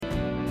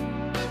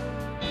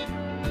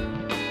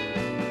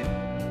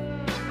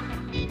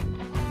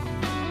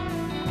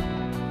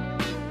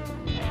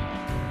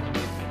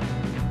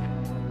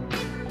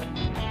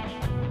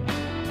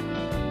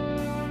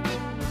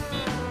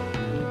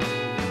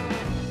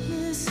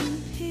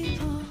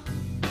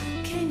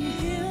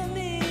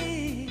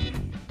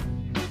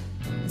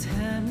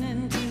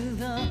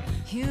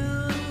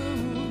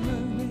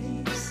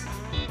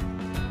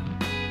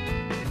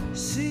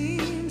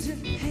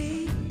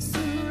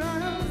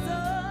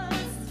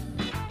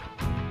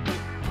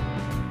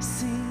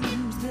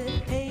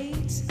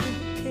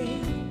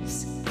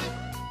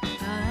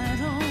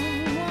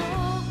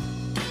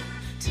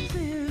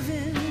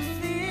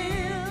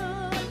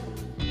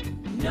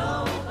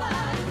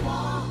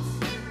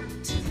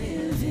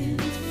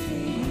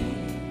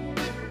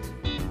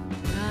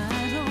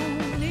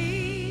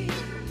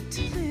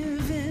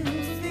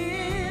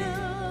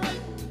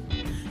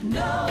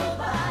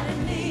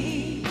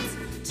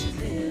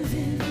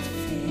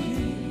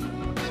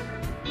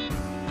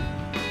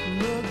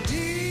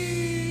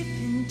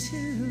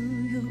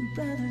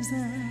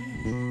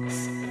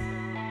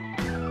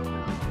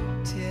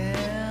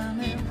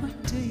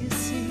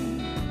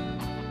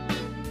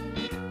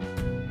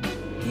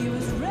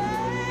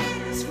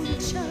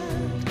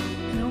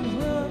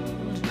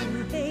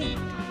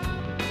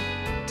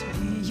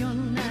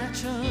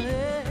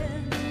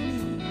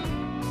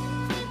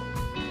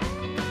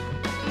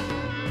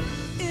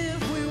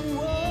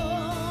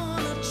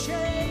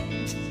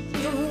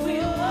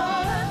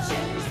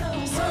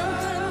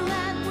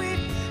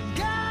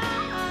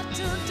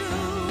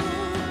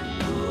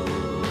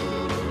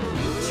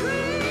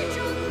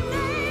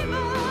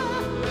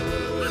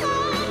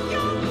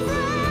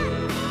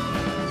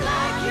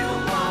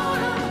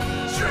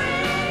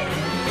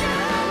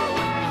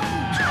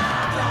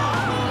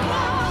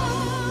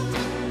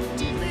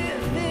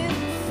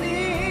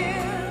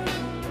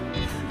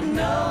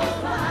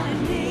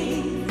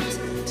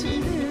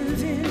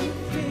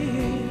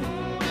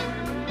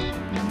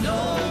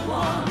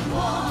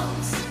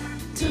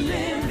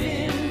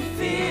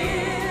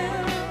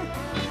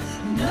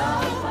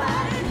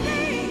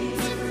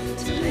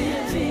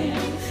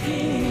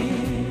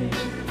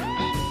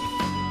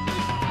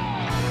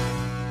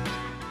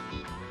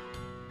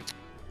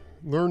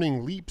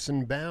learning leaps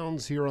and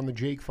bounds here on the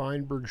Jake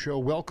Feinberg Show.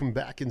 Welcome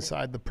back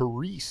inside the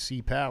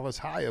Parisi Palace,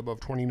 high above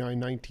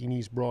 2919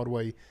 East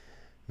Broadway.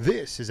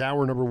 This is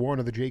hour number one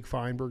of the Jake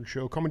Feinberg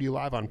Show, coming to you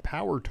live on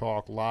Power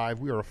Talk Live.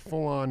 We are a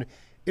full-on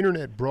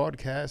internet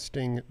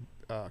broadcasting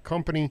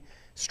company,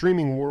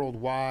 streaming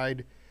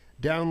worldwide.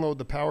 Download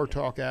the Power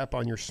Talk app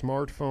on your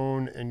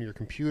smartphone and your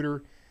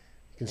computer.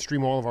 You can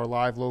stream all of our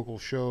live local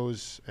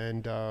shows,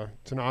 and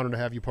it's an honor to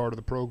have you part of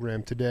the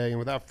program today. And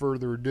without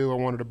further ado, I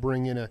wanted to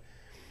bring in a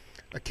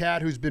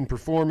cat who's been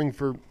performing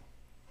for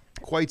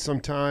quite some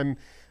time,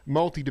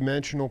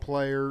 multi-dimensional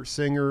player,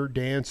 singer,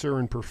 dancer,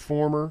 and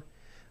performer.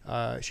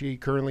 She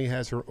currently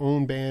has her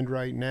own band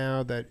right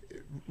now that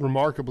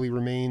remarkably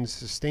remains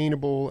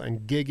sustainable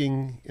and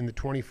gigging in the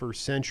 21st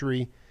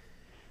century.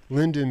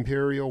 Linda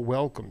Imperial,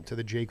 welcome to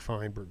the Jake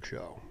Feinberg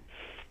Show.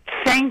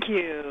 Thank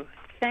you.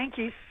 Thank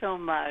you so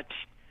much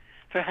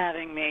for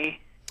having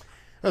me.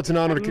 It's an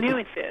honor. I'm new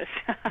at this.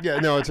 Yeah,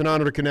 no, it's an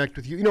honor to connect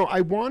with you. You know,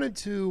 I wanted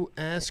to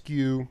ask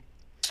you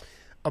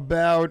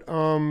about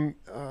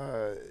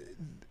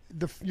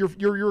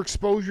your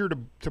exposure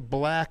to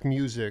black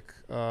music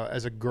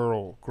as a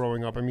girl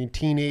growing up. I mean,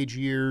 teenage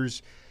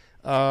years,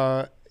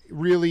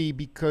 really,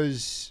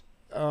 because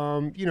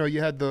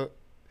you had the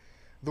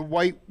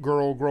white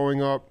girl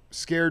growing up,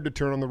 scared to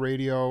turn on the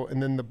radio,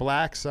 and then the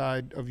black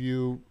side of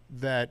you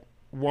that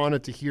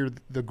wanted to hear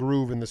the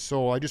groove and the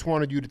soul. I just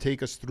wanted you to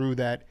take us through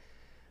that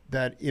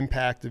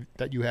impact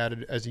that you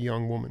had as a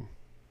young woman.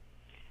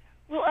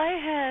 Well, I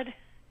had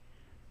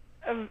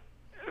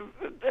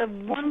a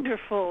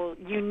wonderful,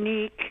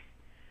 unique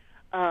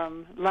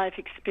life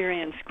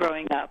experience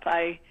growing up.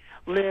 I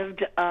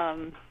lived,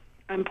 I'm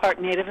part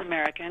Native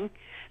American,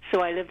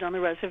 so I lived on the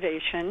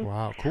reservation.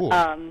 Wow, cool.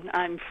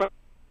 I'm from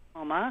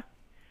Oklahoma,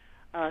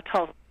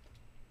 Tulsa,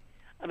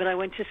 but I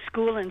went to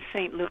school in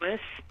St. Louis,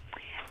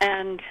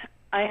 and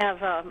I have,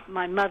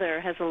 my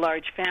mother has a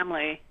large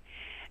family,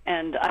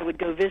 and I would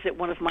go visit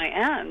one of my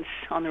aunts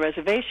on the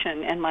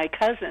reservation, and my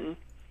cousin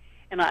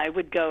and I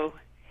would go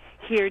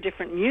hear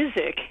different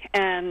music.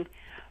 And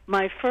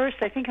my first,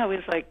 I think I was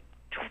like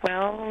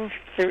 12,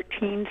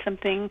 13,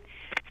 something,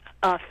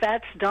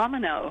 Fats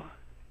Domino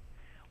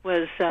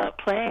was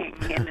playing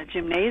in the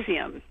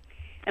gymnasium,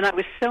 and I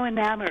was so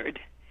enamored.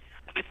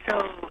 I was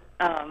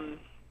so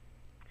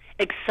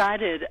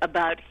excited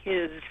about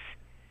his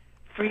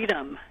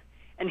freedom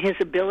and his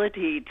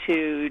ability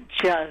to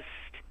just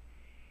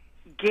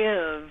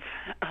give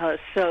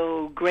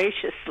so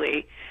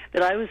graciously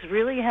that I was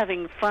really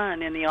having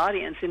fun in the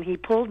audience, and he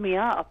pulled me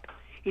up.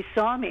 He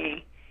saw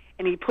me,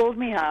 and he pulled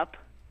me up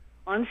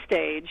on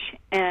stage,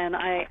 and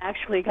I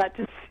actually got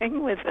to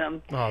sing with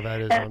him. Oh, that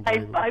is and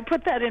unbelievable. I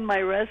put that in my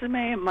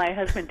resume, and my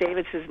husband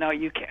David says, "No,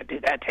 you can't do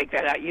that. Take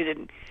that out. You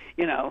didn't,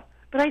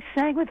 But I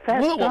sang with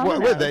Fats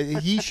Domino.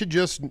 He should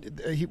just,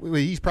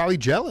 he's probably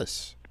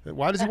jealous.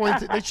 Why does he want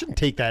to? They shouldn't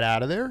take that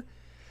out of there.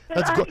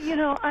 But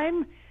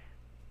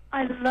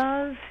I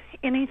love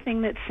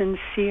anything that's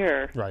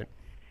sincere. Right.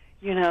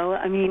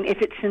 I mean, if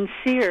it's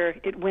sincere,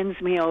 it wins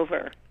me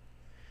over.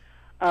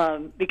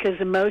 Because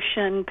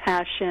emotion,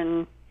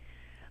 passion,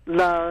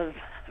 love,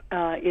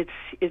 it's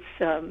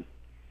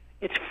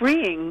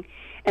freeing,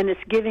 and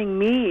it's giving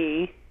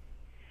me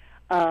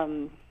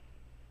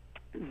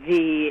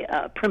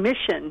the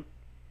permission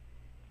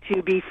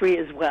to be free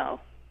as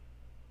well.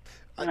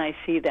 And I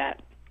see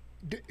that.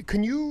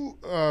 Can you,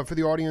 for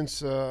the audience,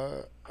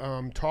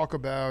 talk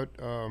about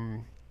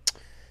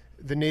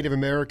the Native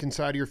American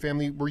side of your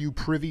family? Were you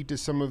privy to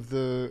some of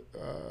the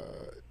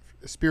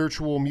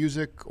spiritual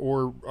music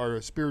or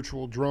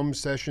spiritual drum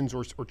sessions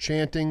or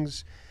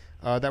chantings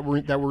that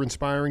were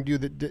inspiring to you?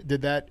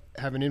 Did that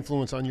have an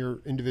influence on your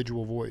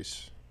individual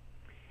voice?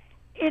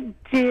 It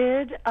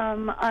did.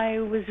 I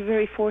was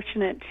very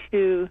fortunate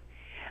to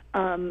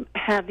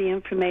have the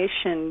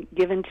information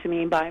given to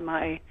me by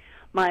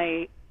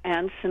my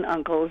aunts and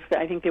uncles.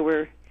 I think there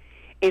were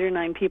 8 or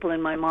 9 people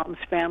in my mom's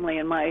family,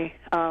 and my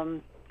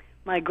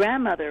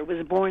grandmother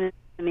was born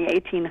in the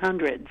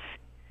 1800s,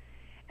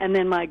 and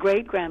then my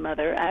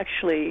great-grandmother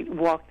actually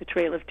walked the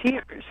Trail of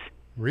Tears.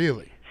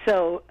 Really?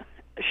 So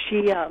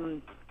she,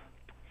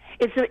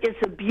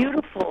 it's a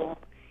beautiful,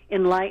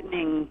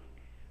 enlightening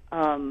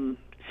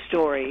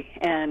story,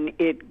 and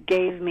it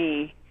gave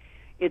me,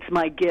 it's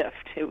my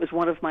gift. It was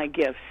one of my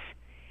gifts,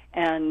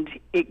 and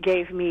it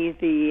gave me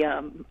the,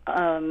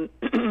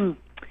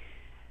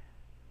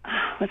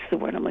 what's the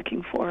word I'm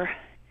looking for?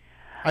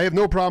 I have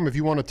no problem if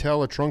you want to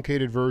tell a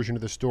truncated version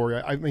of the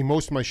story. I mean,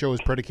 most of my show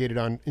is predicated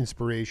on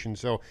inspiration,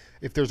 so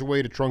if there's a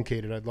way to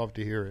truncate it, I'd love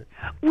to hear it.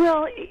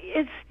 Well,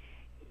 it's,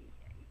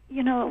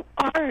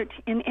 art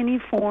in any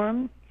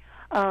form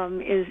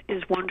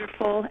is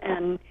wonderful,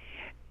 and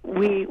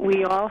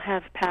we all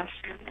have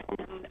passion,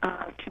 and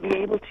to be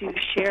able to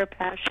share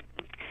passion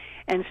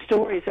and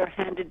stories are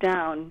handed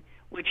down,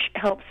 which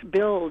helps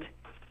build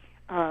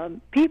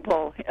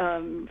people,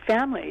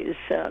 families,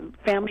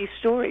 family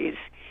stories.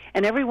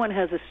 And everyone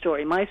has a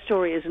story. My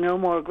story is no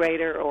more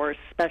greater or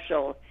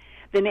special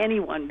than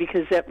anyone,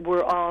 because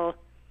we're all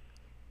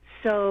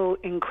so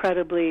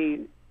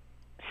incredibly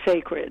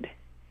sacred.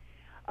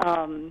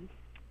 But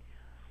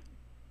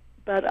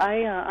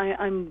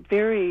I'm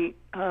very,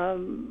 I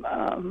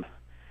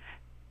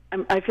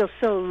feel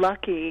so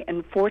lucky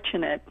and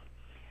fortunate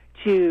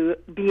to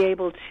be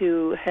able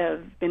to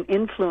have been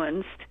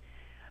influenced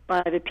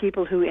by the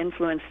people who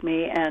influenced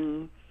me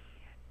and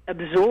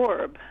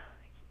absorb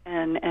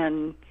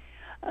and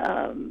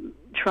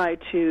try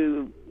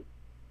to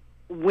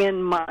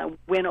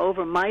win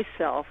over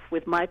myself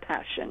with my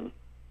passion.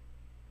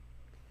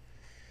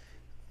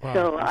 Wow,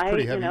 so that's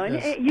pretty heavy.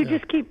 And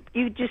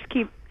you just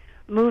keep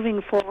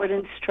moving forward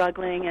and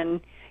struggling, and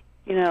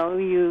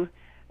you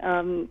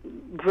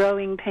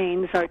growing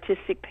pains,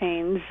 artistic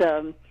pains.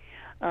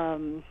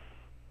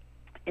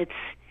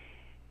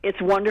 It's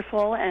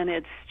wonderful and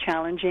it's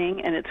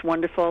challenging, and it's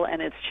wonderful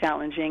and it's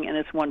challenging and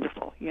it's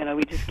wonderful.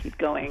 We just keep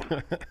going.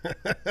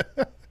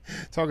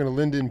 Talking to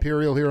Linda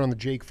Imperial here on the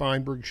Jake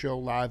Feinberg Show,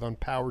 live on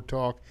Power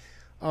Talk.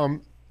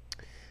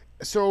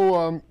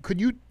 So could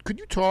you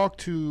talk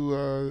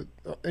to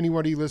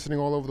anybody listening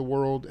all over the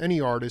world, any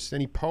artist,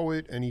 any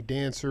poet, any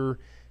dancer,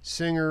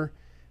 singer,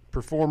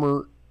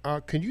 performer?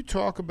 Can you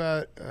talk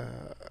about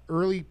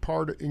early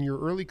part in your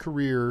early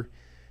career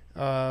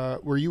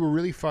where you were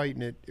really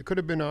fighting it? It could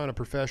have been on a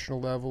professional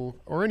level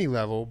or any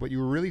level, but you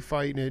were really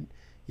fighting it.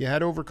 You had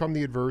to overcome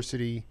the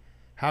adversity,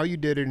 how you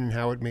did it, and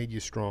how it made you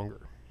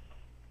stronger.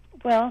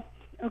 Well,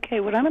 okay,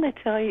 what I'm going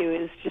to tell you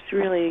is just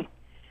really,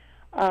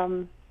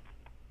 I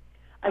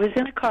was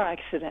in a car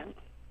accident,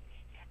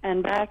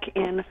 and back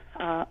in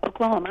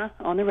Oklahoma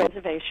on the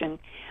reservation,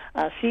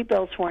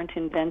 seatbelts weren't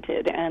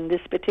invented, and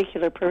this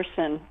particular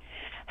person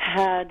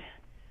had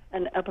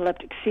an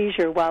epileptic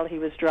seizure while he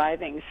was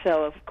driving.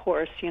 So, of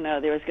course,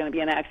 there was going to be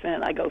an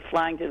accident. I go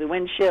flying through the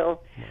windshield.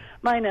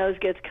 My nose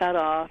gets cut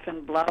off,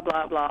 and blah,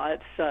 blah, blah.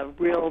 It's a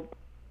real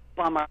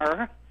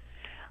bummer.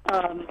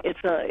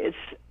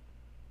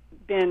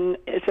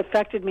 It's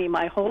affected me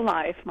my whole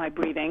life, my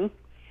breathing.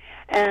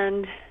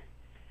 And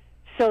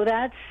so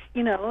that's,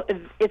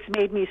 it's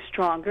made me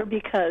stronger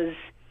because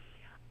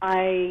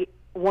I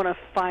want to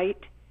fight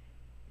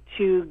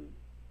to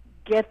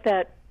get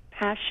that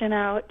passion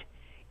out,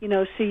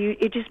 so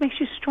it just makes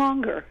you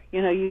stronger.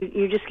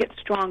 You just get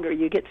stronger.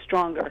 You get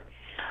stronger.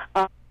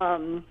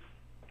 And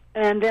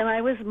then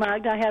I was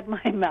mugged. I had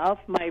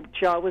my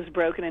jaw was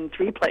broken in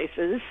 3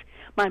 places.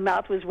 My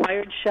mouth was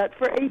wired shut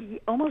for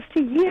almost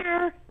a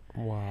year.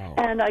 Wow.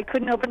 And I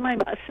couldn't open my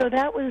mouth. So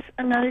that was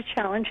another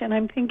challenge, and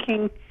I'm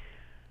thinking,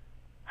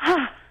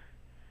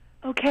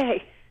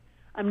 okay,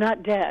 I'm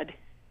not dead.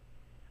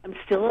 I'm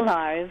still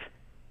alive.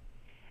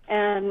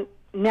 And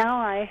now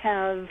I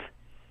have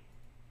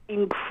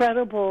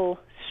incredible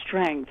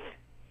strength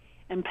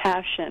and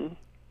passion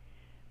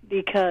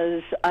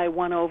because I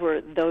won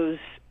over those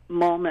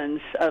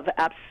moments of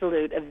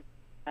absolute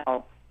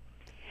hell.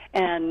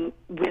 And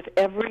with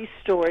every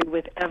story,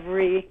 with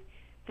everything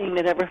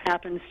that ever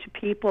happens to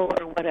people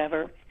or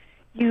whatever,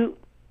 you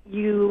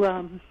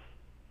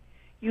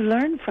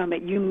learn from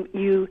it. You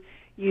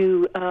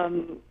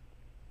own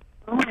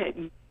it.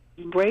 You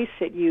embrace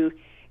it. You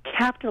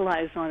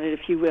capitalize on it,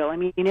 if you will. I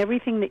mean,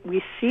 everything that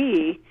we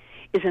see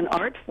is an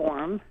art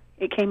form.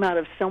 It came out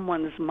of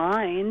someone's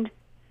mind,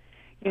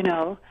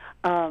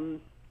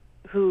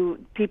 who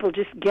people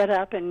just get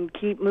up and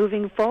keep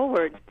moving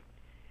forward.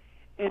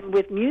 And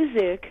with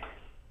music,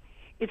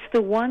 it's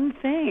the one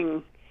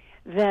thing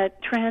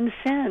that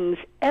transcends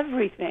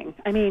everything.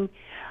 I mean,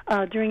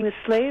 during the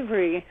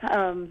slavery,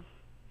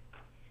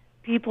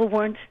 people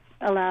weren't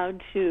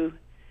allowed to,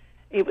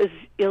 it was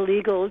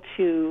illegal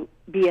to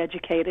be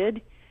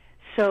educated.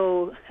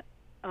 So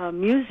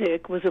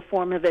music was a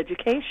form of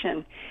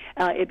education.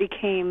 It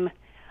became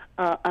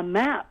a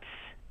maps,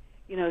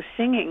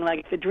 singing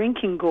like the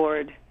drinking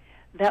gourd.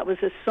 That was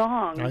a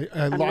song. I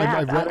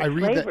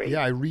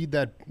read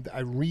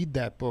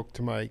that book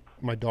to my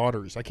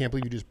daughters. I can't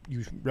believe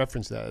you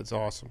referenced that. It's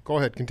awesome. Go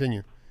ahead,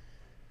 continue.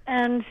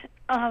 And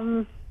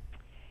and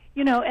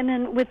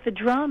then with the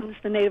drums,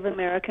 the Native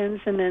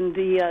Americans, and then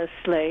the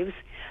slaves,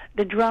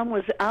 the drum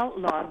was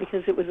outlawed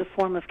because it was a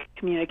form of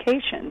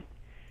communication.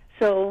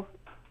 So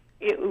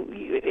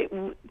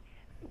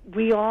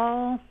we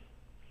all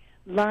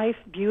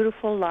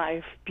beautiful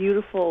life,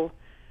 beautiful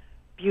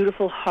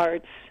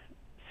hearts,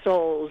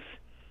 souls,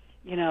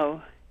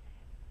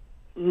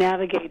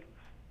 navigate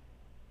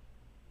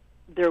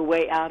their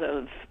way out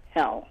of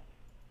hell.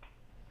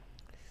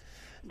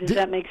 Does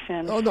that make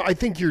sense? Oh no, I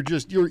think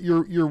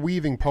you're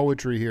weaving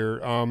poetry here.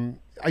 I'm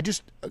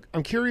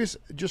curious,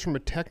 just from a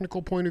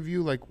technical point of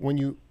view, like when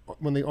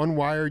they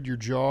unwired your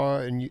jaw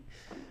and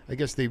I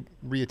guess they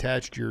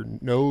reattached your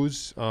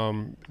nose.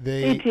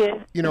 They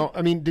did.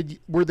 I mean, did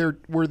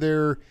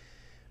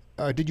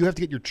you have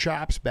to get your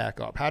chops back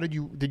up?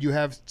 Did you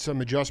have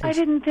some adjustments? I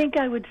didn't think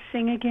I would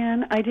sing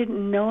again. I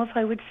didn't know if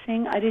I would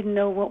sing. I didn't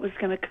know what was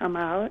going to come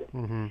out.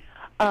 Mm-hmm.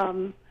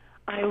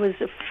 I was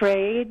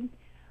afraid,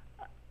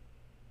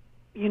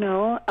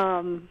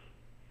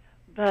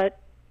 but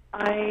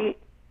I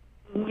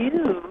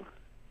knew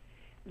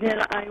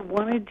that I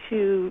wanted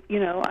to,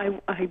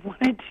 I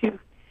wanted to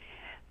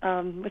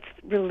let's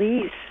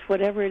release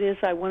whatever it is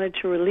I wanted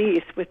to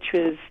release, which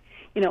was,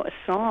 a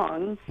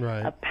song,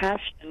 Right. a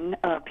passion.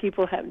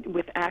 People have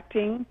with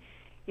acting,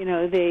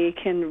 they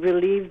can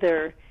relieve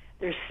their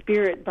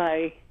spirit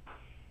by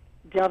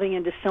delving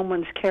into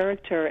someone's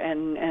character,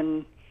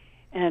 and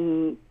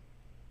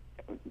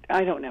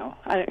I don't know.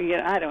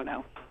 I don't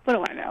know. What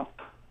do I know?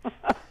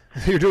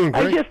 You're doing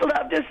great. I just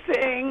love to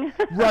sing.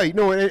 Right.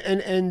 No,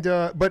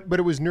 but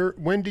it was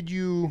when did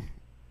you?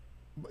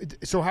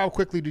 So how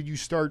quickly did you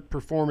start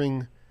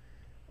performing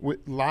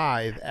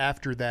live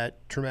after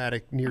that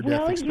traumatic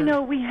near-death experience?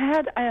 Well, we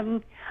had. I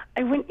went.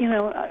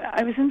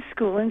 I was in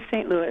school in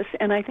St. Louis,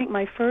 and I think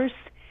my first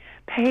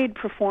paid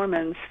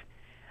performance.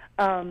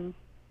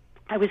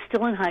 I was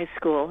still in high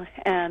school,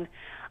 and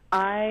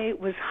I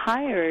was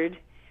hired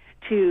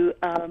to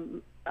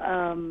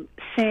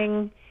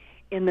sing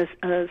in this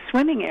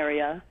swimming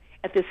area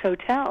at this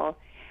hotel.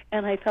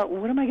 And I thought,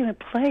 well, what am I going to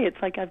play?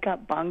 It's like I've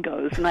got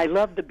bongos, and I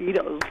love the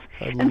Beatles.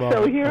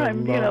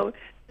 I'm,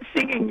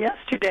 singing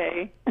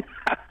Yesterday,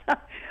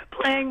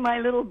 playing my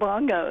little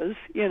bongos,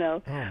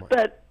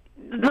 But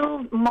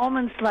little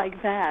moments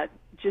like that,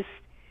 just,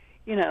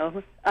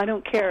 I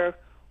don't care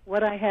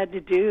what I had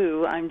to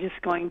do. I'm just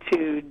going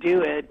to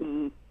do it,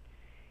 and,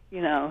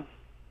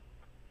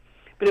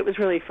 But it was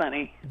really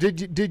funny.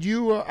 Did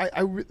you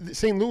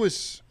St.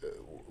 Louis?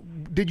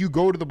 Did you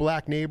go to the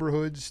black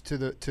neighborhoods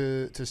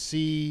to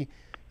see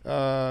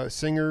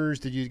singers?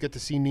 Did you get to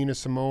see Nina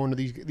Simone? Or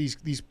these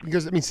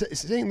because I mean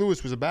St.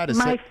 Louis was about as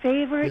my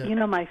favorite.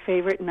 Yeah. My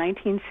favorite in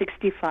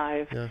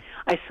 1965. Yeah.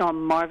 I saw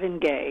Marvin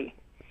Gaye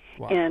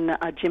in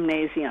a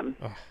gymnasium,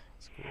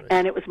 that's great.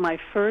 And it was my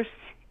first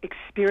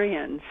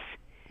experience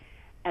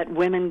at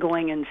women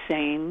going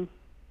insane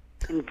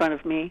in front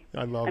of me.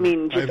 I love it. I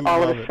mean, just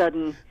all of a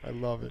sudden, I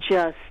love it.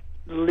 Just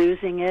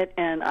losing it,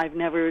 and I've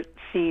never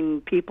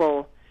seen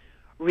people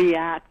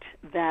react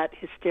that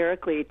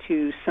hysterically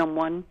to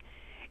someone.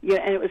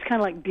 Yeah, and it was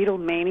kind of like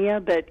Beatlemania,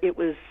 but it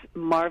was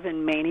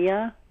Marvin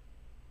mania.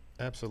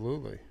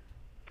 Absolutely.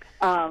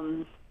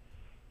 And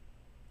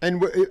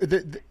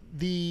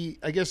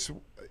I guess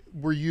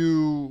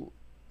you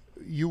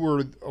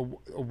were a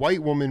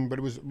white woman, but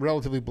it was a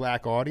relatively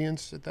black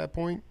audience at that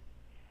point?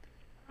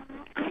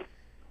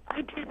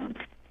 I didn't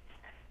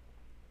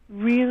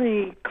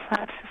really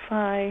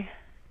classify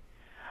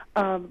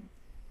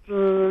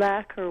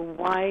black or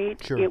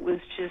white. Sure. It was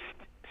just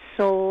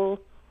soul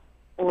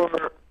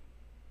or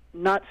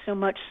not so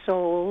much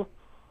soul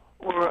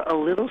or a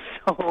little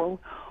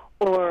soul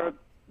or,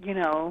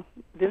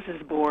 this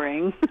is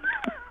boring.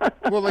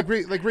 Well, like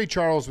Ray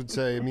Charles would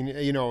say, I mean,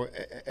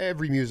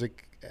 every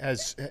music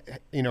has,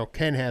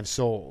 can have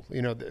soul.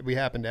 We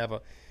happen to have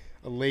a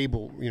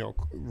label,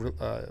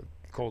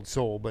 called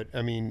soul, but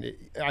I mean,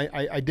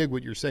 I dig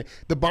what you're saying.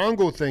 The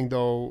bongo thing,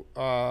 though,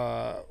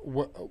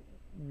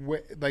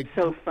 like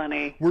so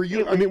funny. Were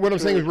you? I mean, what I'm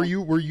saying is, were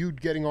you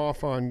getting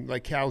off on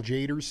like Cal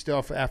Tjader's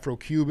stuff,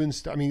 Afro-Cuban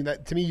stuff? I mean,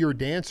 that to me, you're a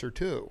dancer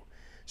too.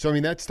 So I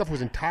mean, that stuff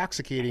was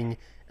intoxicating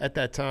at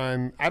that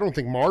time. I don't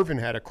think Marvin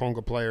had a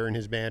conga player in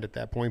his band at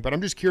that point, but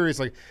I'm just curious.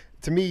 Like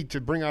to me,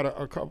 to bring out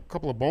a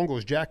couple of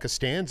bongos, Jack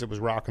Costanza was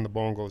rocking the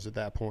bongos at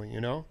that point.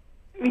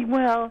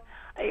 Well,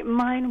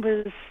 mine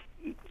was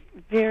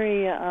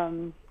very.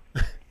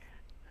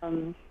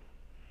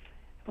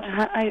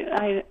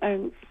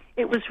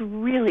 It was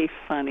really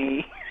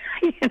funny,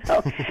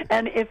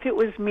 And if it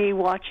was me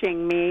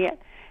watching me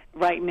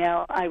right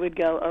now, I would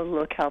go, "Oh,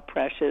 look how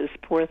precious,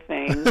 poor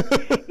thing,"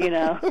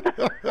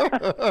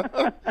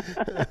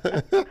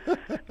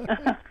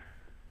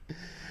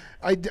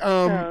 I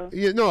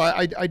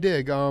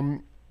dig.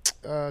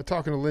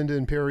 Talking to Linda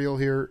Imperial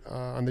here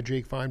on the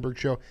Jake Feinberg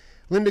Show.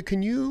 Linda,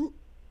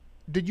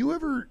 did you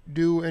ever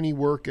do any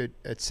work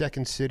at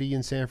Second City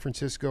in San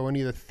Francisco?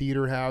 Any of the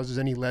theater houses,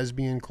 any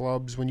lesbian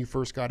clubs when you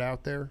first got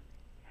out there?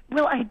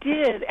 Well, I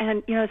did,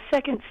 and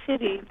Second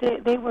City,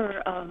 they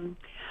were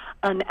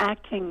an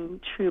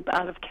acting troupe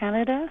out of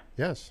Canada.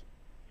 Yes.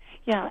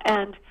 Yeah,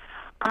 and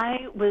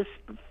I was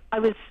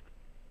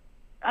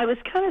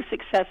kind of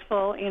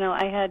successful.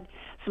 I had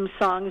some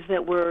songs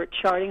that were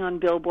charting on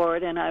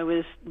Billboard, and I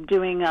was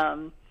doing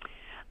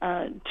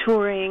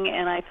touring,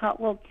 and I thought,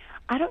 well,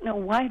 I don't know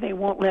why they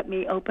won't let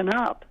me open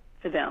up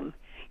for them,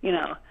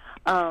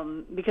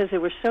 because they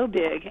were so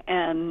big,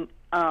 and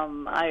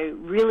I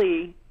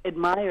really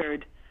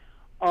admired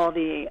all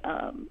the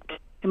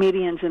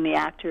comedians and the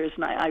actors,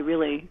 and I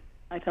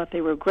thought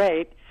they were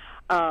great.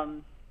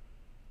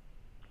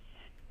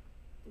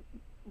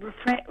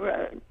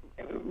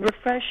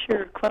 Refresh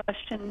your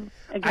question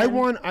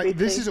again.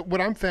 This is what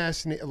I'm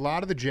fascinated. A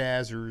lot of the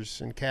jazzers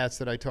and cats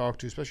that I talk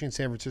to, especially in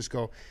San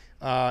Francisco,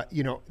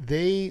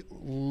 they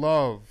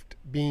loved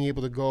being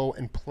able to go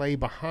and play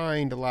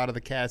behind a lot of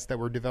the cats that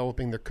were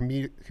developing their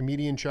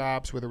comedian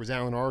chops, whether it was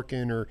Alan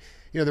Arkin or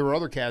there were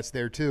other cats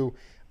there too.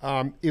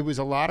 It was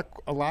a lot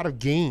of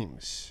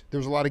games. There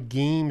was a lot of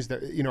games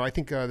that I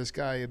think this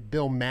guy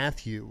Bill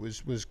Matthew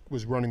was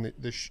running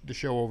the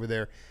show over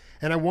there.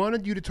 And I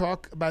wanted you to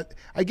talk about,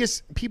 I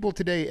guess people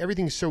today,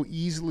 everything's so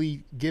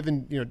easily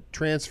given,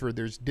 transferred.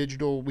 There's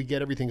digital, we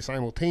get everything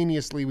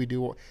simultaneously,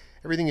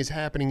 everything is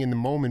happening in the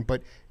moment.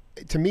 But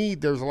to me,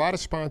 there's a lot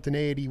of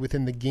spontaneity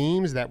within the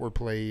games that were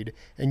played,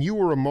 and you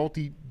were a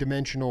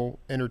multi-dimensional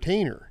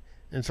entertainer.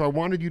 And so I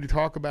wanted you to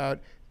talk about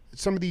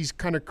some of these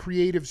kind of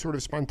creative, sort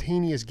of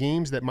spontaneous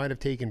games that might have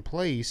taken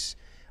place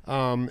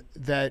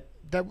that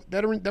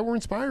were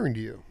inspiring to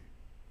you.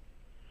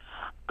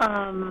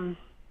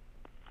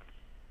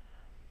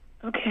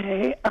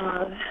 Okay.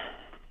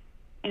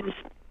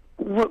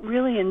 What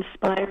really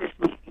inspires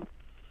me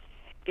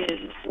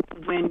is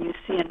when you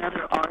see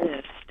another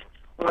artist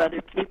or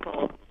other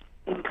people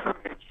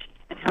encourage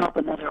and help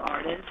another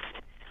artist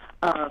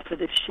for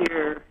the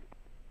sheer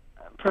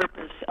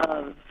purpose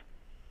of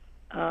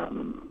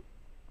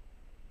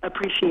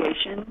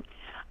appreciation.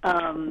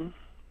 I'm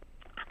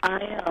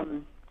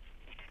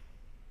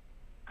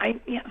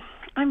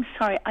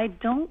sorry. I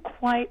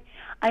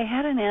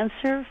had an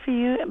answer for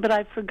you, but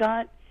I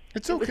forgot.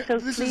 It's okay. It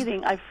was so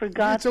fleeting. I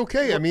forgot. It's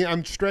okay. I mean,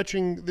 I'm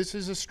stretching. This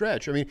is a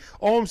stretch. I mean,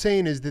 all I'm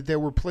saying is that there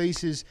were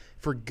places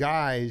for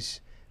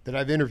guys that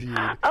I've interviewed.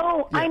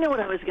 Oh, yeah. I know what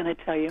I was going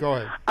to tell you. Go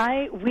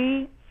ahead.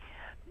 We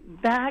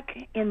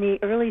back in the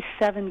early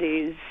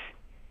 70s,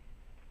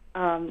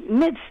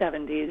 mid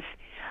 70s,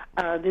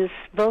 this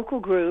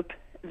vocal group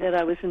that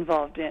I was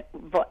involved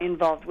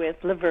with,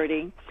 La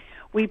Verde,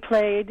 we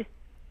played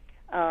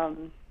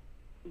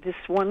this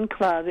one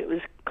club. It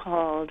was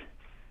called,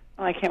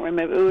 I can't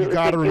remember. You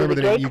got to remember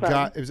the name. You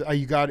got.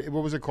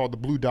 What was it called? The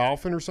Blue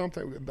Dolphin or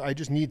something? I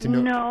just need to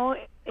know. No,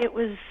 it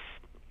was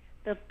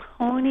the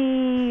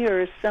Pony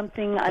or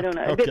something. I don't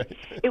know. Okay. But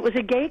it was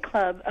a gay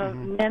club of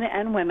men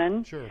and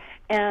women. Sure.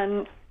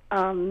 And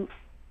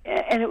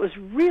it was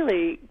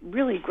really,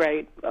 really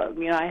great.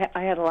 I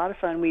had a lot of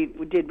fun. We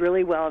did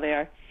really well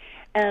there.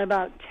 And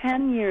about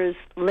 10 years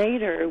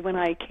later, when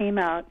I came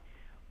out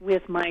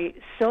with my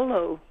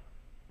solo,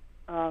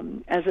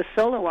 as a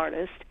solo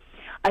artist,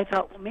 I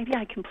thought, well, maybe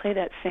I can play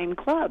that same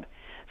club.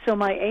 So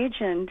my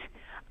agent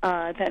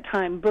at that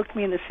time booked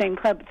me in the same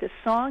club. But the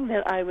song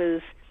that I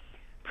was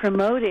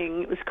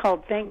promoting, it was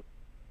called Thank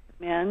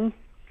Men,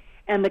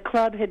 and the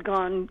club had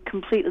gone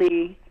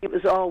completely, it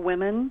was all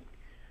women.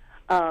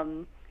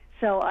 So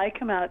I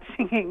come out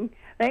singing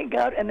Thank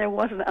God, and there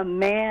wasn't a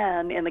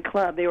man in the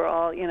club. They were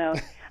all,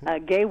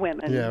 gay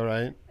women. Yeah,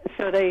 right.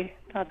 So they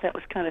thought that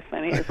was kind of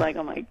funny. It's like,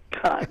 oh my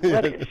God,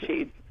 what is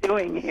she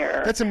doing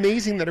here? That's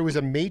amazing that it was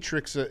a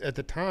matrix at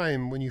the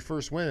time when you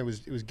first went. It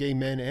was gay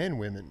men and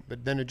women,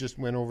 but then it just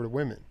went over to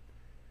women.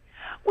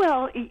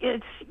 Well,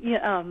 it's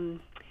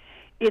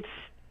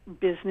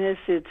business.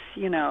 It's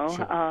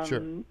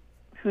Sure.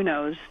 Who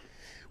knows?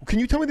 Can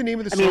you tell me the name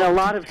of the song? I mean, a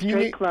lot of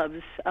straight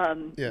clubs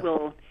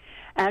will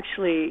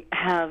actually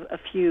have a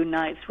few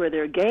nights where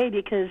they're gay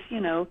because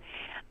they're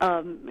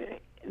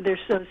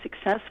so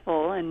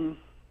successful and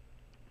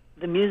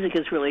the music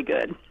is really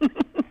good.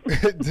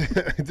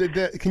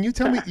 Can you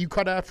tell me? You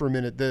cut out for a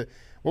minute.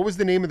 What was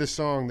the name of the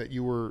song that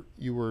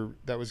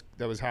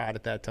that was hot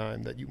at that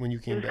time when you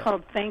came back? It was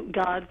called "Thank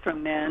God for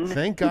Men."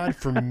 Thank God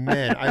for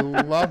Men. I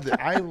love it.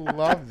 I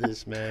love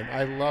this, man.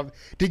 I love.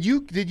 Did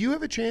you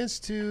have a chance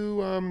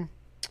to?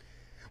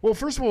 Well,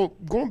 first of all,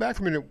 going back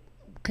for a minute,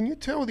 can you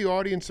tell the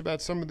audience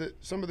about some of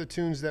the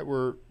tunes that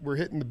were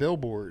hitting the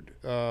Billboard?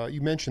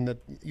 You mentioned that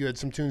you had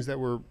some tunes that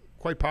were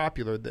quite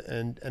popular,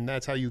 and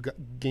that's how you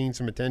gained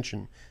some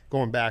attention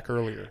going back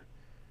earlier.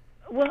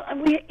 Well,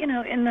 we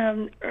in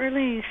the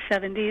early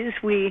 70s,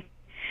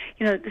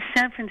 the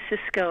San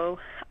Francisco,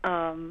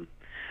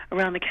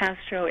 around the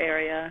Castro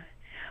area,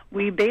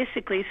 we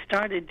basically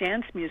started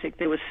dance music.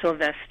 There was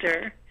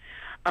Sylvester,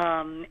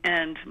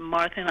 and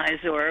Martha and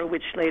Izora,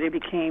 which later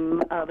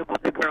became the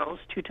Weather Girls,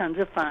 2 Tons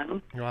of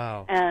Fun.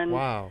 Wow. And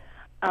wow.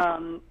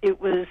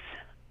 It was,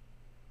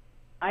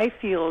 I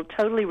feel,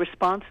 totally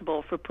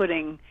responsible for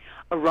putting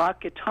a rock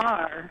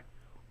guitar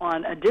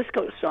on a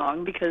disco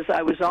song because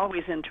I was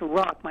always into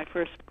rock. My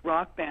first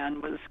rock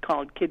band was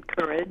called Kid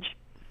Courage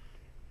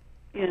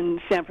in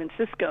San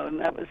Francisco,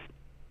 and that was,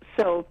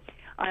 so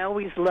I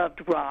always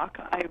loved rock.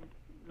 I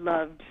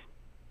loved,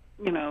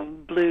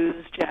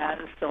 blues, jazz,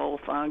 soul,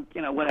 funk,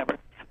 whatever.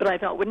 But I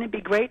thought, wouldn't it be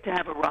great to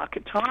have a rock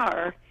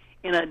guitar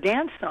in a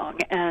dance song?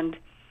 And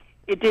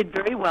it did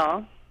very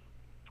well.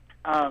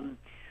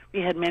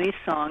 We had many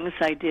songs.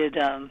 I did,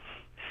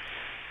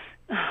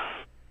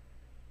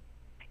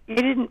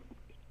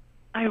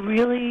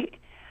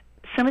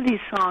 some of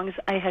these songs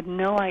I had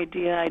no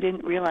idea. I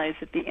didn't realize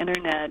that the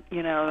internet,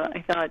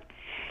 I thought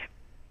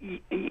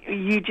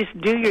you just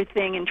do your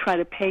thing and try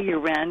to pay your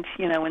rent.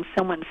 When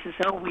someone says,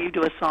 oh, will you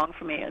do a song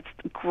for me? It's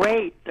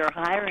great. They're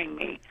hiring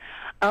me.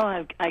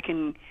 Oh, I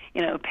can,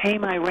 pay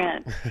my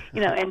rent.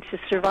 And to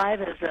survive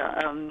as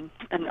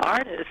an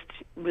artist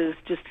was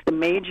just a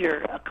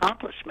major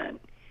accomplishment.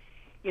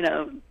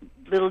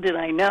 Little did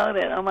I know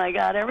that, oh my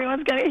God,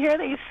 everyone's going to hear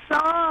these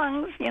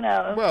songs,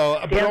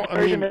 Well, Dan's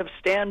version of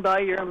Stand By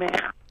Your Man.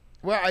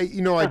 Well,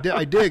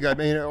 I dig. I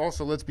mean,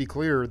 also, let's be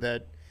clear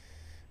that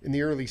in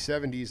the early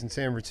 70s in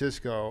San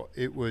Francisco,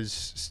 it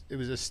was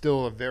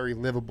still a very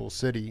livable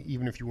city,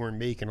 even if you weren't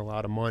making a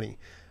lot of money.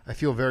 I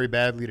feel very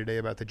badly today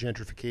about the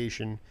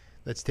gentrification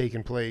that's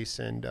taken place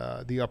and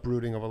the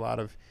uprooting of a lot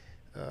of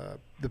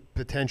the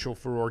potential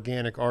for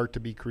organic art to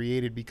be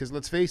created, because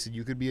let's face it,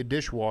 you could be a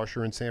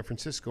dishwasher in San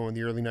Francisco in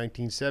the early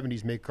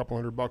 1970s, make a couple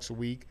 $100 a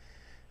week,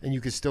 and you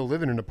could still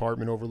live in an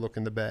apartment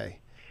overlooking the bay.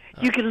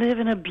 You could live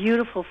in a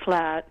beautiful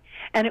flat,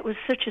 and it was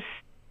such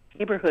a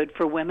neighborhood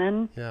for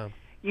women. Yeah.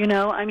 You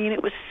know, I mean,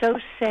 it was so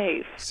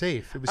safe.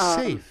 Safe. It was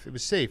safe. It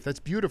was safe. That's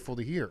beautiful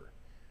to hear.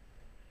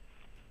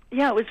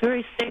 Yeah, it was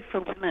very safe for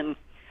women,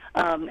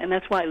 and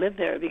that's why I lived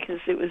there, because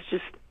it was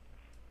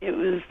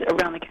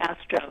around the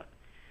Castro.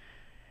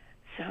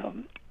 So,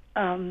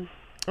 I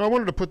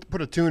wanted to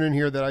put a tune in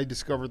here that I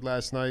discovered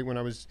last night when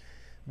I was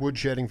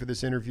woodshedding for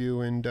this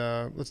interview, and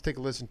let's take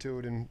a listen to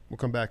it, and we'll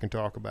come back and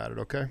talk about it,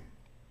 okay?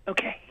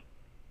 Okay.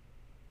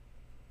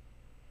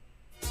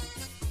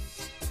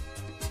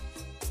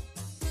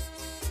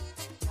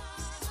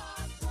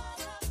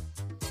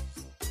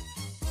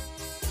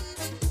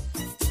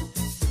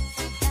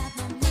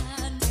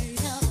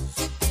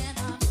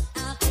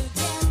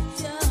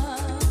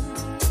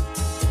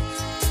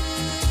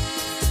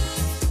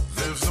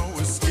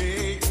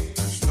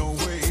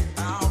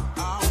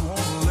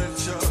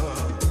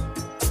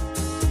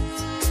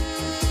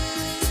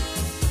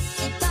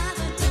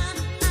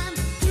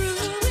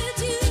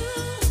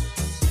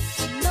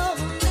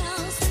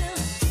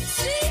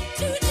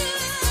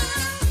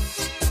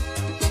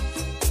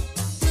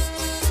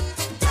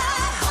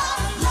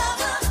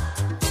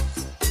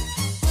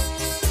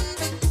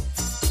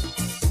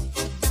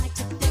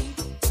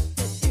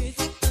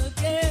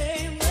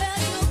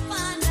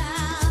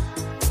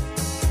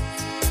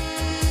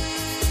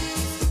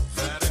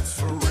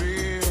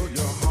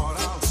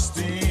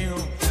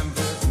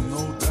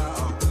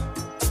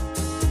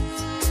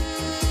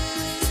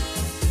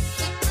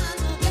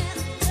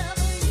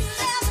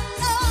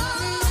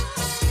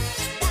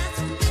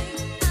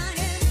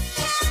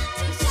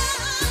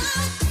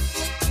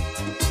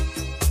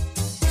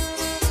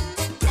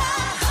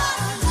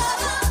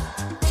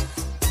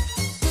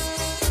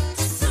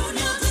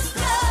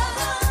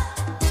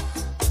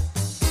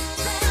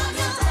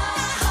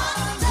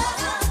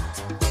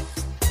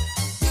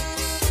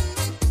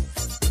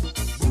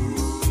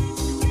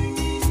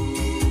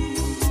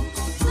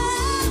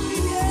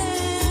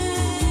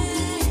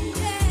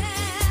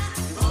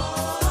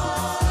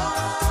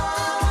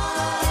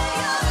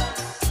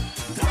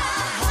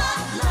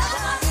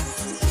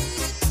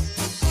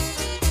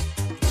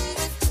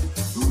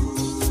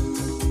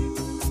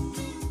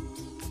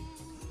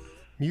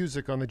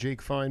 Music on the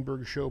Jake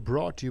Feinberg Show,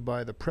 brought to you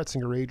by the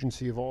Pretzinger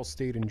Agency of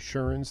Allstate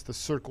Insurance, the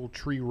Circle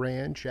Tree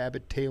Ranch,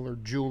 Abbott Taylor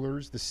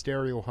Jewelers, the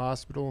Stereo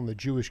Hospital, and the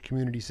Jewish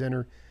Community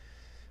Center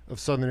of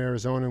Southern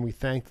Arizona, and we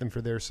thank them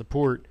for their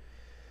support.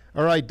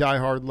 All right,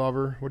 diehard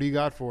lover, what do you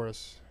got for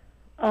us?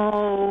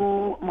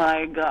 Oh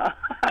my God!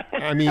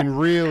 I mean,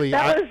 really?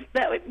 that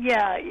was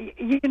yeah.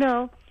 You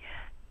know,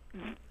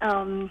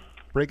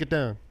 break it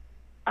down.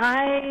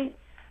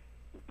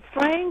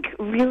 Frank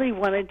really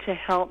wanted to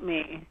help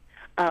me.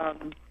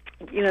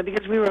 You know,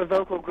 because we were a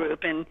vocal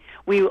group and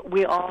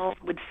we all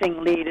would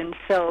sing lead, and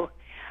so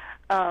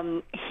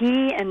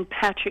he and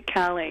Patrick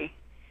Cowley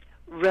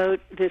wrote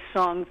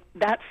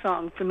that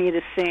song for me to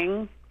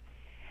sing.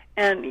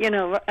 And you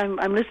know,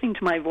 I'm listening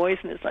to my voice,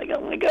 and it's like, oh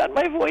my God,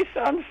 my voice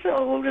sounds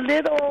so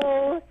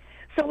little,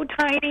 so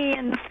tiny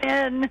and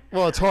thin.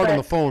 Well, it's hard on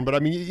the phone, but I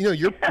mean, you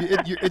know,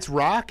 it's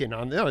rocking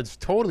on. No, it's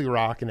totally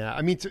rocking out.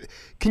 I mean,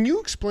 can you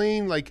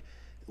explain like?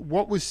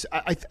 What was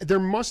there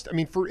must I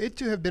mean for it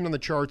to have been on the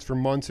charts for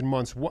months and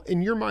months, what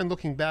in your mind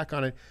looking back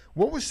on it,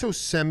 what was so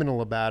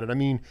seminal about it? I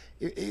mean,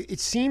 it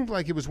seemed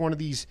like it was one of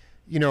these,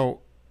 you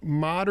know,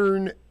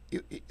 modern,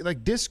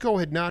 like disco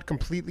had not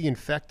completely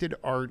infected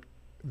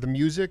the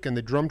music and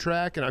the drum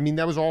track, and I mean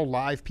that was all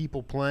live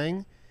people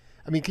playing.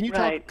 I mean, can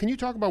you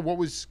talk about what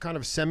was kind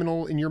of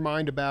seminal in your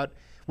mind about,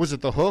 was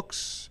it the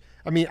hooks?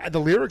 I mean, the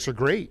lyrics are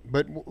great,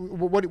 but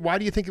why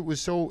do you think it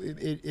was so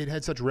it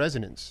had such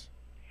resonance?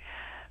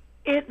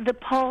 The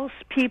pulse,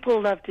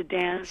 people love to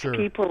dance. Sure.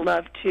 People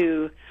love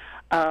to,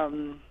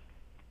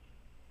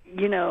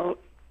 you know,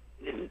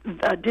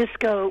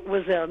 disco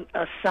was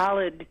a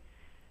solid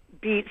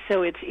beat,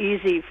 so it's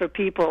easy for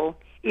people.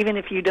 Even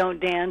if you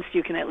don't dance,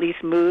 you can at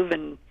least move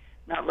and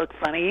not look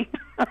funny.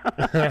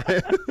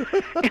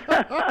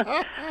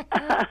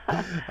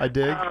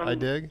 I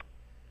dig.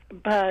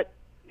 But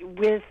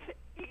with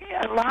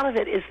a lot of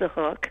it is the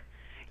hook,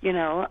 you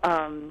know,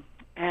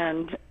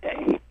 and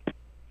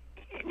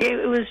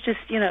it was just,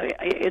 you know,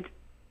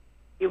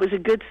 it was a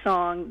good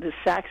song. The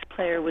sax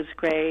player was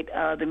great.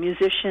 The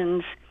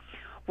musicians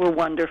were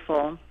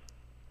wonderful.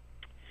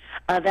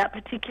 That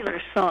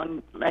particular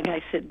song, like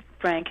I said,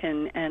 Frank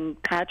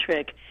and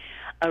Patrick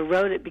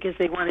wrote it because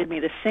they wanted me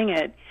to sing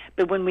it.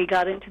 But when we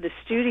got into the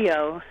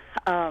studio,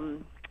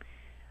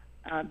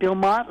 Bill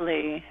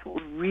Motley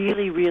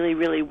really, really,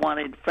 really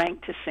wanted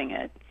Frank to sing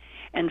it.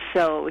 And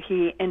so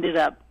he ended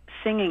up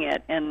singing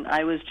it, and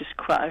I was just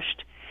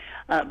crushed.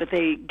 But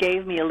they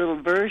gave me a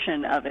little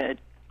version of it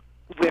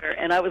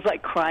and I was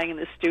like crying in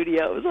the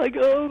studio. It was like,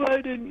 oh,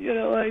 I didn't,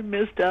 I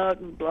missed out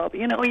and blah,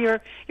 blah. Your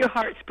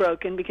heart's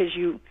broken because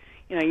you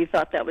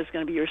thought that was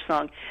going to be your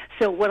song.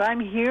 So what I'm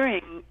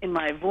hearing in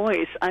my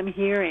voice, I'm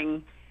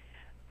hearing,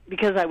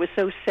 because I was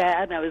so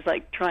sad and I was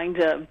like trying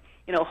to,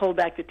 hold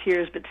back the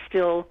tears, but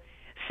still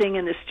sing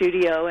in the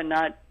studio and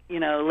not,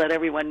 let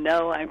everyone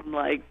know I'm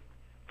like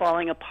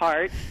falling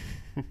apart.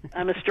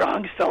 I'm a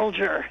strong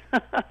soldier.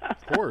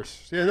 Of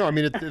course. Yeah, no, I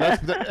mean,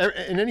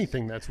 in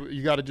anything, that's what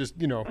you got to just,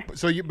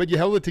 but you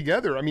held it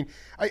together. I mean,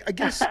 I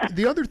guess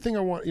the other thing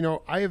I want,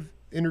 I have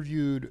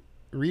interviewed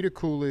Rita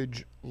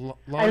Coolidge.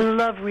 I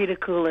love Rita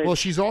Coolidge. Well,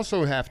 she's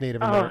also half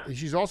Native American.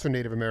 She's also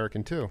Native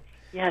American, too.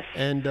 Yes.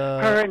 And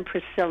her and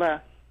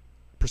Priscilla.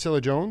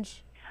 Priscilla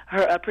Jones?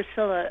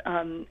 Priscilla,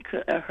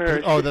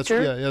 her Oh,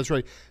 sister. that's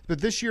right. But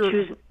this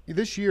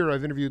year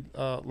I've interviewed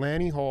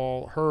Lanny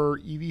Hall, her,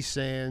 Evie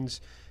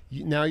Sands,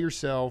 now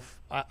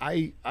yourself.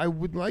 I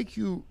would like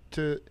you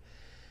to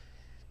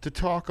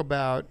talk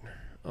about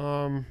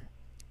how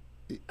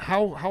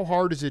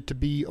hard is it to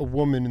be a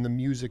woman in the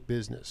music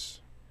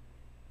business?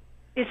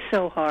 It's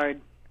so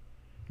hard.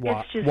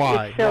 Why?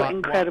 It's so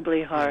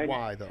incredibly hard.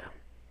 Why though?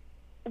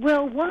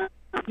 Well,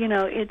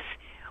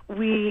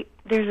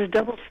 there's a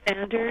double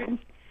standard.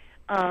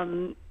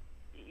 You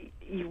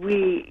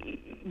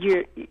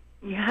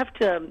have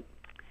to.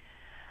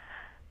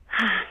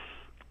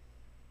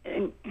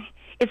 And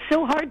it's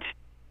so hard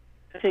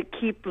to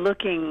keep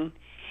looking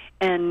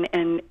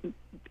and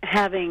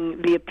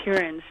having the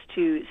appearance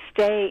to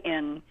stay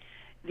in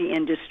the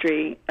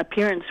industry,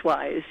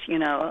 appearance-wise,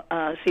 so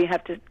you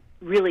have to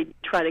really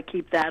try to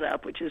keep that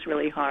up, which is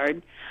really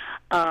hard.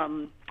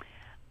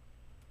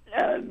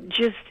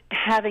 Just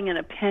having an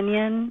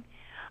opinion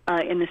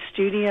in the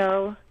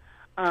studio,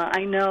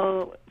 I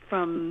know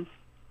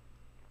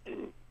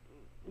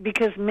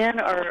because men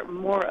are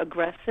more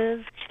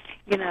aggressive,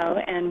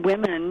 and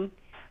women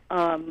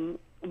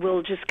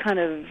will just kind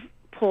of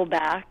pull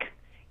back,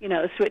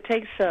 so it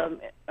takes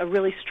a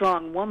really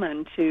strong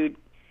woman to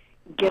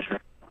get her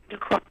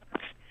across.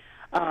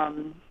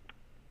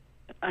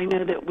 I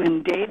know that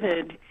when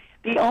David,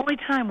 the only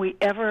time we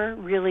ever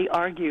really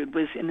argued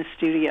was in the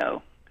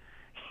studio.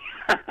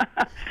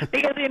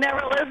 Because he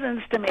never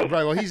listens to me.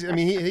 Right. Well,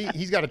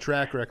 he's got a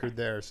track record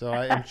there, so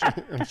I'm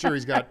sure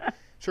he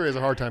has a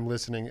hard time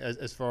listening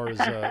as far as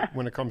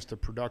when it comes to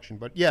production.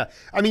 But yeah,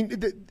 I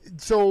mean,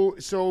 so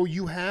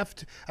you have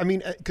to. I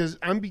mean, because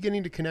I'm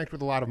beginning to connect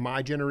with a lot of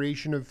my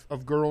generation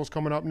of girls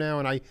coming up now,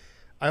 and I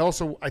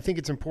think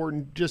it's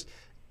important just.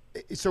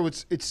 So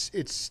it's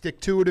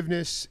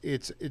stick-to-itiveness.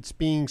 It's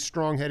being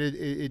strong-headed.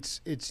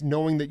 It's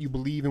knowing that you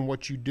believe in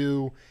what you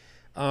do.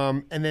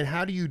 And then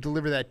how do you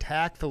deliver that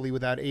tactfully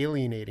without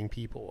alienating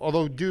people?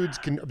 Although dudes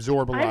can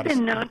absorb a lot of stuff. I've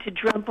been known to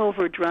jump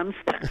over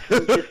drumsticks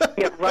and just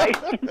get right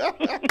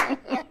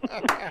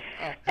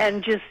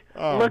and just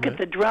look at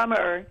the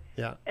drummer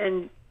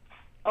and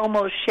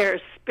almost share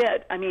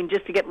spit. I mean,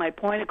 just to get my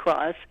point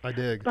across. I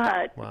dig.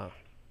 But wow.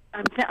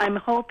 I'm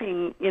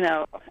hoping,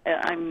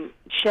 I'm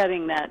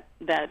shedding that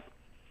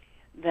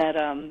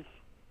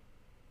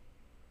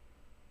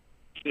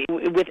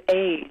with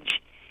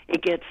age.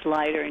 It gets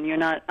lighter, and you're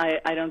not.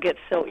 I don't get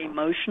so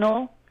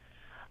emotional,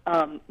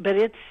 but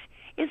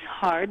it's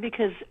hard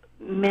because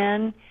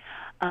women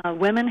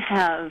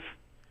have.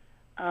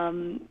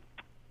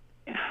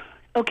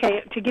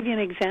 Okay, to give you an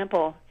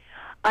example,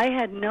 I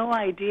had no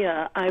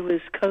idea I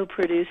was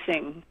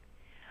co-producing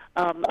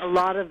a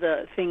lot of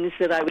the things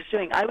that I was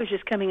doing. I was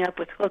just coming up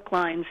with hook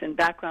lines and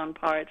background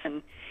parts,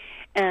 and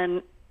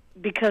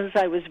because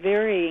I was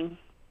very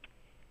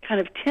kind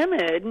of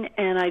timid,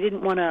 and I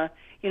didn't want to,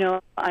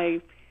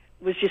 I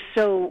was just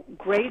so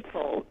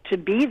grateful to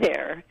be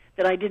there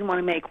that I didn't want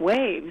to make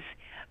waves.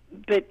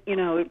 But,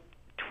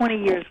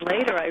 20 years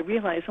later, I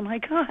realized, oh, my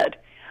God,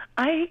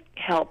 I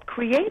helped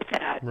create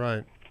that.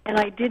 Right. And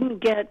I didn't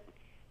get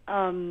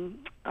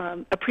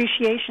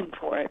appreciation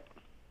for it.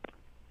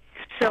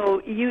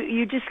 So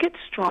you just get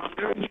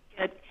stronger. You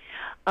get,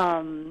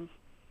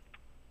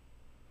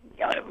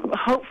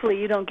 hopefully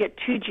you don't get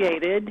too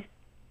jaded.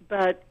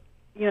 But,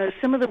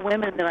 some of the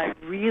women that I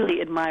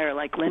really admire,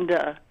 like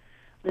Linda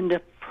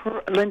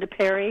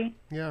Perry.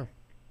 Yeah.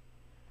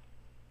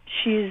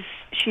 She's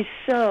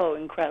so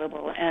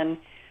incredible, and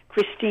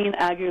Christine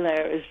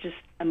Aguilera is just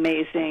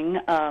amazing.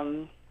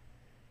 I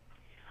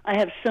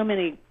have so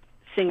many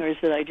singers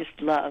that I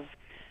just love.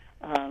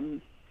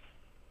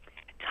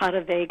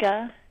 Tata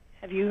Vega.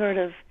 Have you heard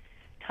of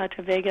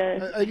Tata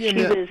Vega?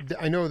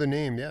 I know the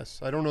name, yes.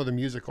 I don't know the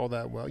music all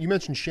that well. You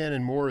mentioned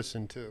Shannon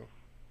Morrison, too.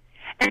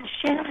 And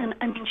Shannon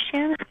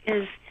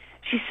is,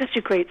 she's such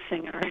a great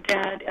singer. Her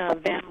dad,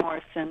 Van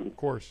Morrison, of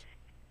course,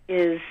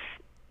 is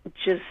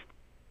just,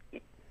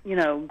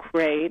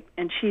 great.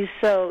 And she's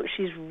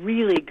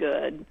really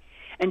good.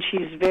 And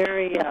she's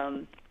very,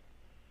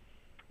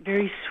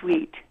 very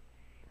sweet.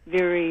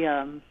 Very,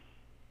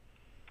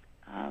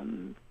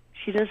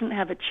 she doesn't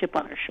have a chip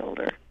on her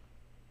shoulder.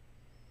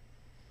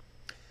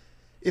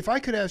 If I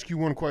could ask you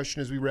one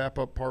question as we wrap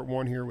up part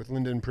one here with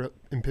Linda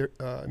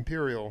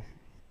Imperial.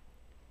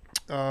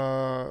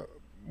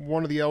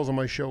 One of the L's on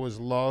my show is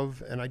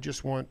love, and I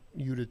just want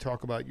you to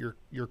talk about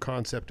your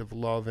concept of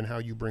love and how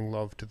you bring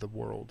love to the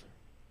world.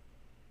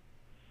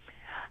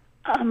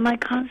 My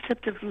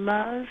concept of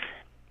love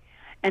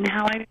and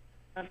how I bring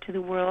love to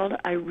the world,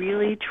 I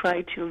really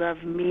try to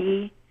love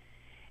me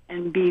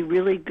and be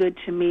really good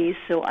to me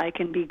so I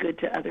can be good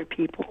to other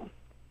people.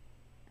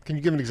 Can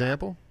you give an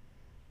example?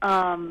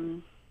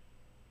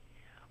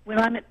 When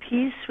I'm at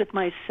peace with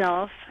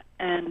myself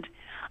and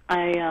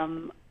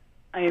I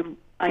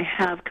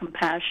have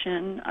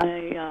compassion,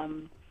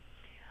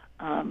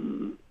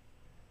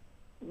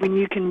 when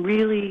you can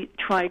really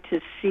try to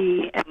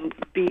see and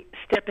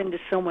step into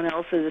someone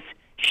else's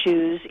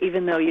shoes,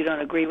 even though you don't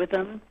agree with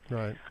them,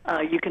 right?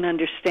 You can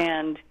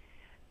understand,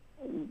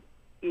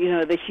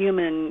 the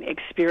human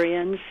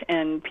experience,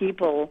 and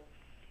people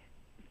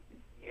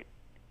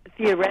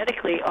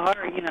theoretically are,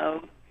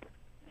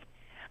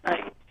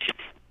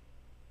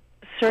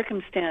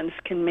 circumstance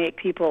can make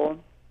people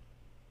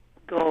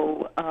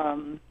go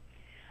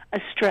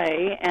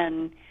astray,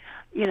 and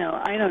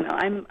I don't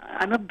know.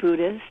 I'm a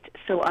Buddhist,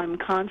 so I'm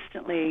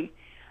constantly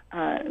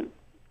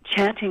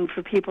chanting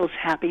for people's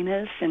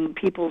happiness and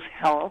people's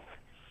health.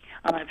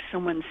 If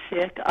someone's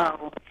sick,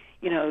 I'll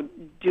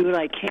do what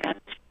I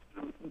can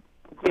to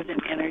give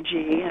them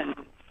energy, and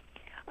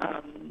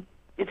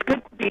it's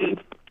good to be.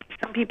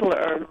 Some people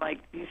are like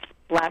these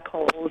black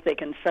holes; they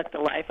can suck the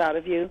life out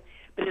of you.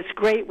 But it's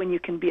great when you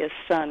can be a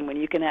sun, when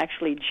you can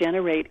actually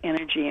generate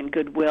energy and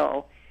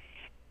goodwill.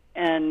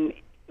 And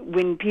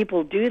when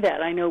people do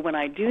that, I know when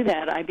I do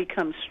that, I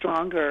become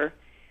stronger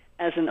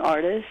as an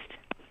artist.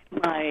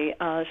 My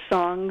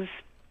songs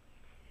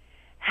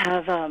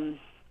have a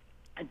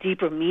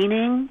deeper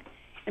meaning,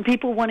 and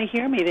people want to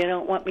hear me. They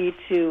don't want me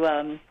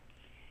to,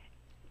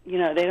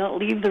 they don't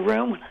leave the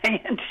room when I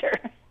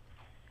enter.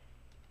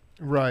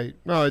 Right.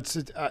 No, it's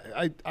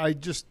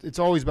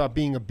always about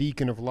being a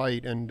beacon of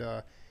light,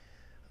 and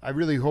I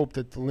really hope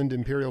that the Linda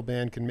Imperial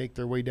Band can make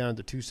their way down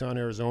to Tucson,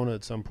 Arizona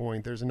at some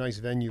point. There's a nice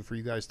venue for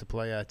you guys to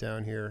play at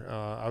down here.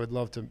 I would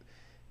love to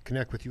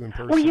connect with you in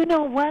person. Well, you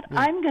know what? Yeah.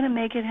 I'm going to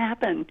make it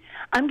happen.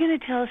 I'm going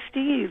to tell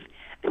Steve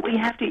that we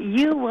have to.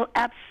 You will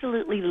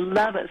absolutely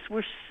love us.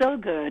 We're so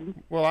good.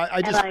 Well,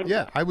 I get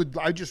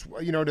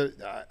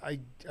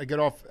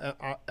off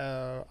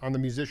on the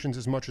musicians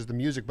as much as the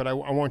music, but I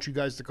want you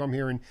guys to come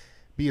here and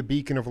be a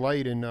beacon of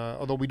light. And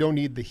although we don't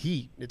need the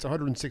heat, it's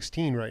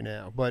 116 right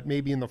now, but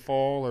maybe in the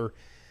fall or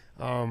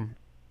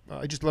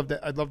I'd love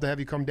to have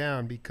you come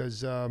down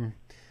because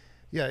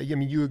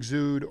you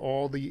exude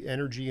all the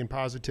energy and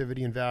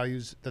positivity and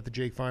values that the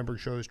Jake Feinberg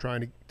Show is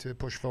trying to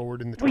push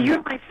forward in the. Well,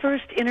 you're my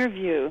first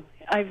interview.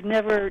 I've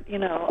never,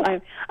 I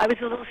was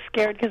a little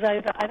scared because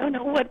I don't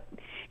know what,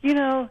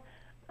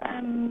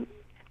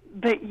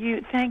 but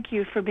thank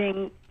you for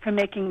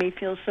making me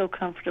feel so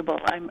comfortable.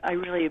 I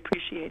really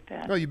appreciate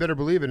that. Oh, you better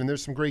believe it. And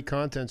there's some great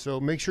content. So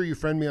make sure you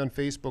friend me on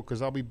Facebook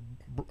because I'll be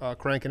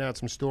cranking out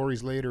some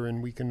stories later,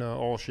 and we can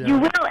all share. You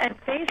will, and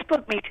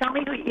Facebook me. Tell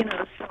me who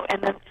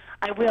and then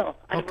I will.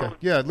 Okay.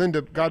 Yeah,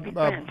 Linda. God,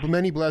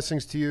 many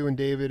blessings to you and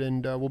David,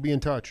 and we'll be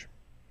in touch.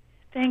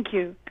 Thank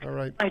you. All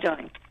right. Bye,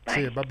 darling. Bye.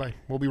 See you. Bye bye.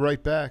 We'll be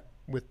right back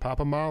with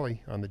Papa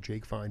Molly on the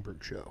Jake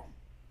Feinberg Show.